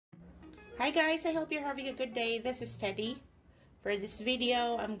Hi guys, I hope you're having a good day. This is Teddy. For this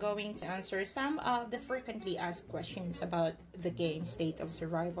video, I'm going to answer some of the frequently asked questions about the game State of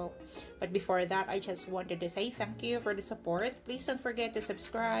Survival. But before that, I just wanted to say thank you for the support. Please don't forget to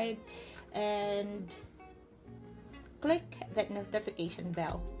subscribe and click that notification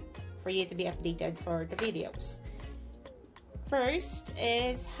bell for you to be updated for the videos. First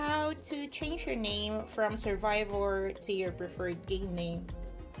is how to change your name from Survivor to your preferred game name.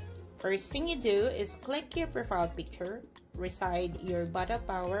 First thing you do is click your profile picture, reside your battle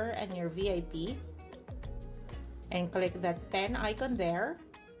power and your VIP, and click that pen icon there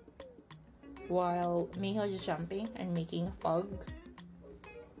while Miho is jumping and making a fog.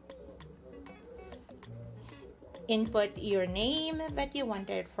 Input your name that you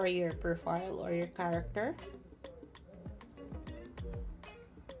wanted for your profile or your character.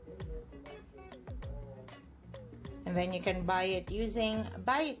 And then you can buy it using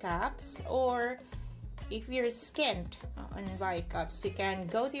buy caps, or if you're skint on buy caps, you can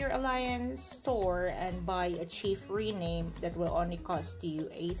go to your Alliance store and buy a chief rename that will only cost you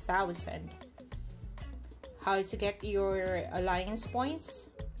 8,000. How to get your Alliance points?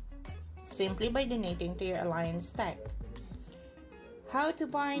 Simply by donating to your Alliance tech. How to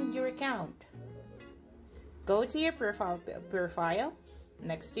bind your account? Go to your profile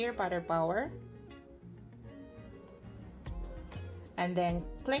next to your battle power, and then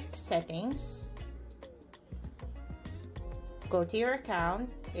click settings. Go to your account.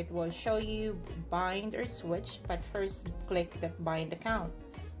 It will show you bind or switch, but first click that bind account.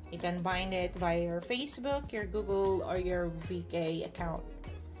 You can bind it via your Facebook, your Google, or your VK account.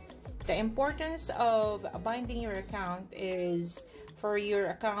 The importance of binding your account is for your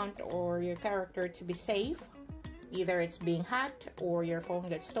account or your character to be safe. Either it's being hacked, or your phone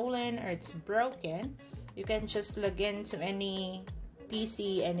gets stolen, or it's broken. You can just log into any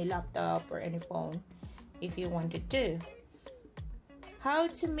PC, any laptop, or any phone if you wanted to. How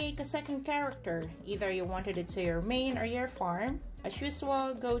to make a second character? Either you wanted it to your main or your farm. As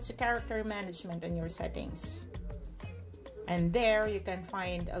usual, go to character management in your settings, and there you can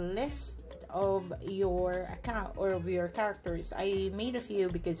find a list of your account or of your characters. I made a few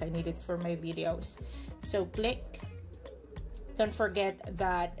because I need it for my videos, so click. Don't forget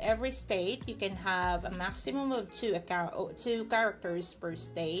that every state you can have a maximum of two characters per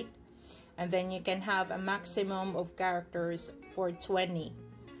state, and then you can have a maximum of characters for 20.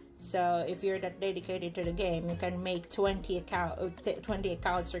 So if you're that dedicated to the game, you can make 20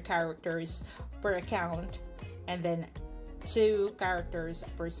 accounts or characters per account, and then 2 characters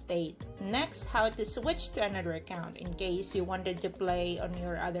per state. Next, how to switch to another account in case you wanted to play on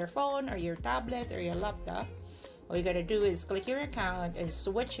your other phone or your tablet or your laptop. All you gotta do is click your account and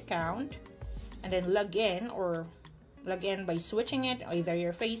switch account, and then log in by switching it, either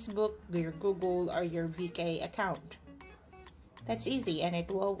your Facebook, your Google, or your VK account. That's easy, and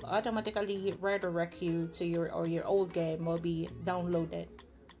it will automatically redirect you to your old game will be downloaded.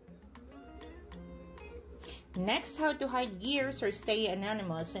 Next, how to hide gears or stay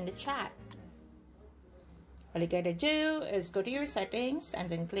anonymous in the chat. All you gotta do is go to your settings and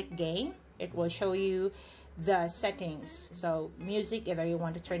then click game. It will show you the settings. So music, either you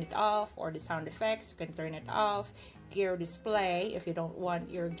want to turn it off, or the sound effects, you can turn it off. Gear display, if you don't want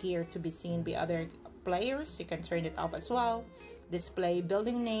your gear to be seen by other players, you can turn it off as well. Display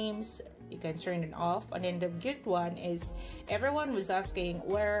building names, you can turn it off. And then the good one is, everyone was asking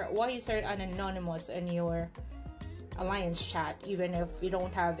why is there an anonymous in your Alliance chat, even if you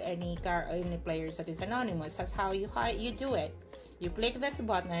don't have any players that is anonymous. That's how you do it. You click that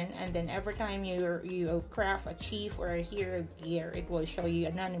button, and then every time you craft a chief or a hero gear, it will show you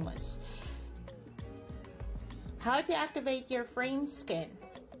anonymous. How to activate your frame skin?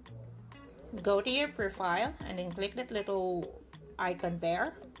 Go to your profile and then click that little icon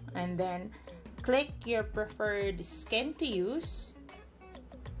there, and then click your preferred skin to use,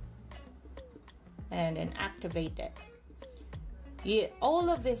 and then activate it. All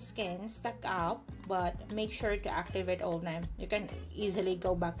of these skins stack up, but make sure to activate all of them. You can easily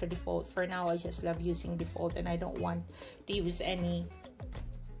go back to default. For now, I just love using default, and I don't want to use any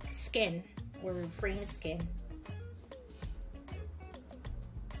skin or frame skin.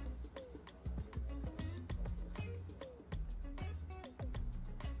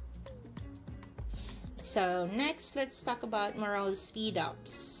 So next, let's talk about morale speed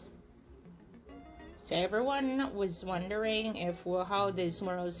ups. So everyone was wondering how these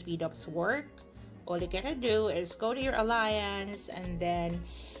morale speed ups work. All you gotta do is go to your Alliance and then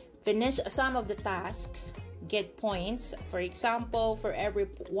finish some of the task, get points. For example, for every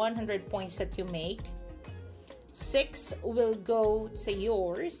 100 points that you make, 6 will go to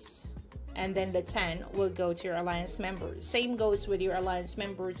yours and then the 10 will go to your alliance members. Same goes with your alliance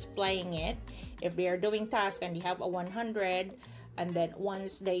members playing it. If they are doing tasks and you have a 100, and then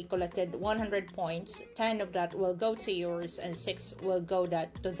once they collected 100 points, 10 of that will go to yours and 6 will go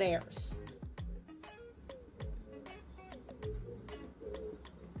to theirs.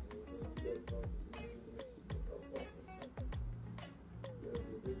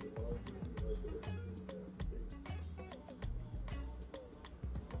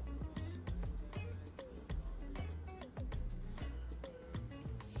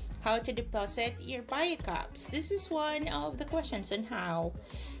 How to deposit your biocaps. This is one of the questions on how.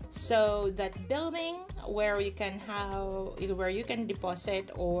 So that building where you can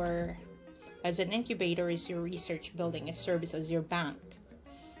deposit, or as an incubator, is your research building. It serves as your bank.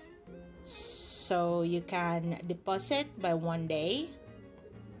 So you can deposit by 1 day,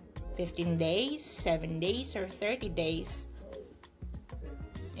 15 days, 7 days, or 30 days.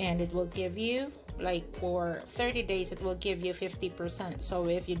 And it will give you, like for 30 days, it will give you 50%. So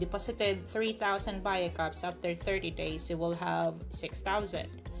if you deposited 3,000 biocaps, after 30 days, you will have 6,000.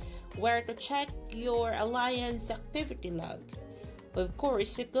 Where to check your alliance activity log? Of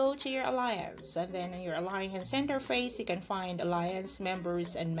course, you go to your alliance, and then in your alliance interface, you can find alliance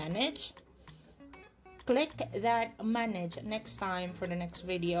members and manage. Click that manage. Next time, for the next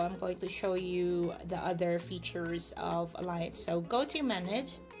video, I'm going to show you the other features of alliance. So go to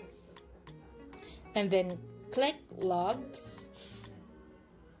manage, and then click logs.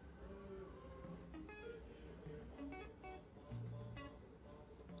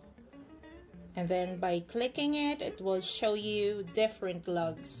 And then by clicking it, it will show you different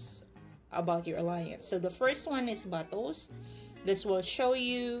logs about your alliance. So the first one is battles. This will show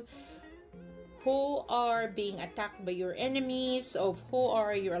you who are being attacked by your enemies, of who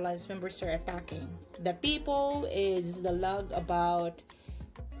are your alliance members are attacking. The people is the log about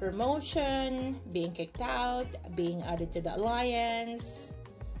promotion, being kicked out, being added to the alliance,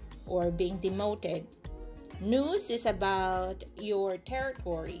 or being demoted. News is about your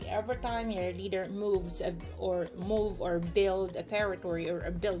territory. Every time your leader moves or build a territory or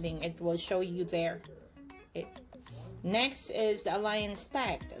a building, it will show you there. Next is the alliance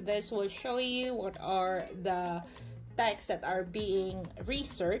tech. This will show you what are the techs that are being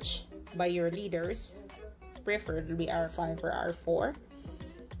researched by your leaders, preferably R5 or R4.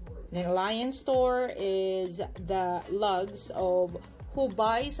 The alliance store is the logs of who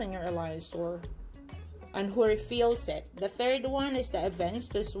buys on your alliance store and who refills it. The third one is the events.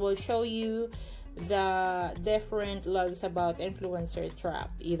 This will show you the different logs about influencer trap.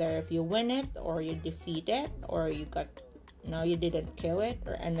 Either if you win it, or you defeat it, or you didn't kill it,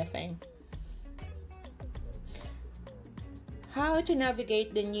 or anything. How to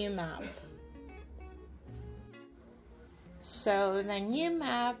navigate the new map. So the new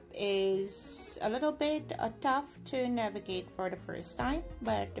map is a little bit tough to navigate for the first time,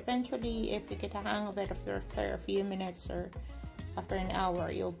 but eventually if you get a hang of it after a few minutes or after an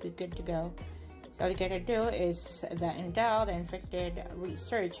hour, you'll be good to go. So all you gotta do is the intel, the infected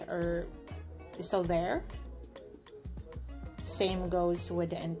research are still there. Same goes with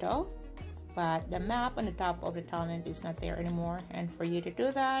the intel, but the map on the top of the talent is not there anymore. And for you to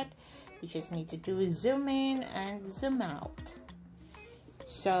do that, you just need to do zoom in and zoom out.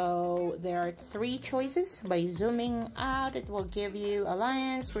 So there are 3 choices. By zooming out, it will give you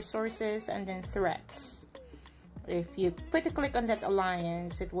alliance, resources, and then threats. If you put a click on that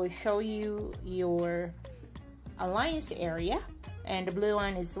alliance, it will show you your alliance area, and the blue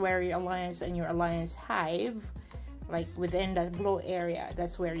one is where your alliance and your alliance hive, like within that blue area.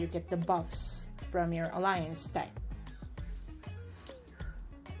 That's where you get the buffs from your alliance tech.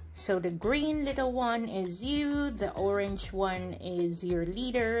 So the green little one is you, the orange one is your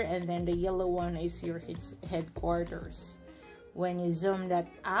leader, and then the yellow one is your headquarters. When you zoom that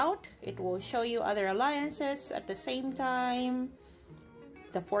out, it will show you other alliances at the same time,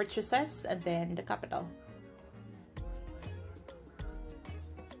 the fortresses, and then the capital.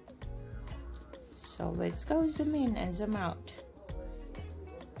 So let's go zoom in and zoom out.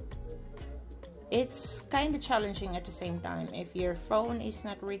 It's kind of challenging at the same time if your phone is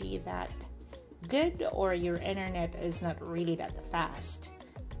not really that good or your internet is not really that fast.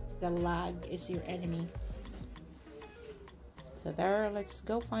 The lag is your enemy. So there, let's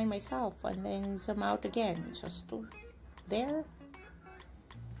go find myself and then zoom out again, just to there.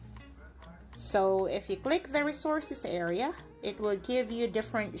 So if you click the resources area, it will give you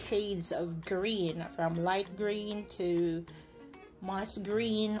different shades of green, from light green to moss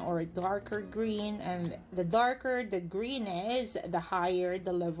green or darker green, and the darker the green is, the higher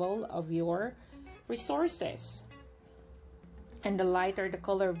the level of your resources. And the lighter the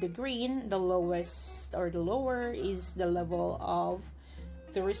color of the green, the lowest or the lower is the level of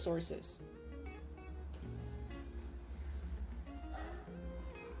the resources.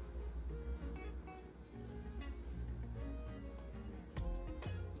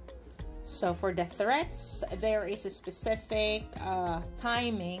 So for the threats, there is a specific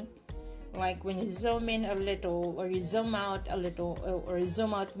timing. Like when you zoom in a little, or you zoom out a little, or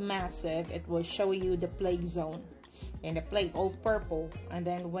zoom out massive, it will show you the plague zone and the plague all purple. And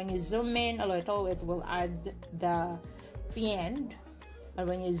then when you zoom in a little, it will add the fiend. And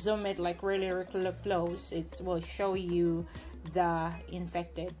when you zoom it like really close, it will show you the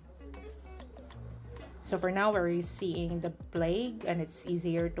infected. So for now, we're seeing the plague, and it's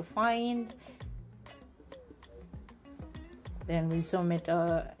easier to find. Then we zoom it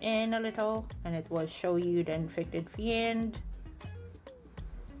in a little, and it will show you the infected fiend.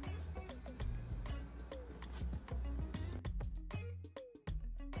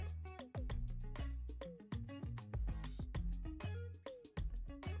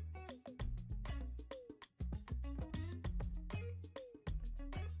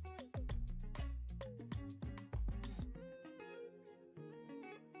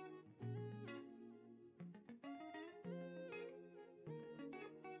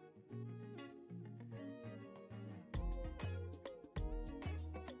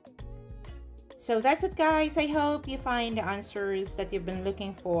 So that's it, guys. I hope you find the answers that you've been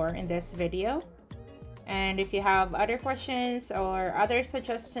looking for in this video. And if you have other questions or other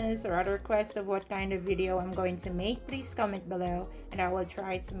suggestions or other requests of what kind of video I'm going to make, please comment below and I will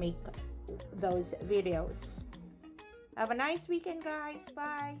try to make those videos. Have a nice weekend, guys.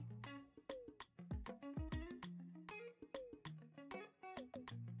 Bye.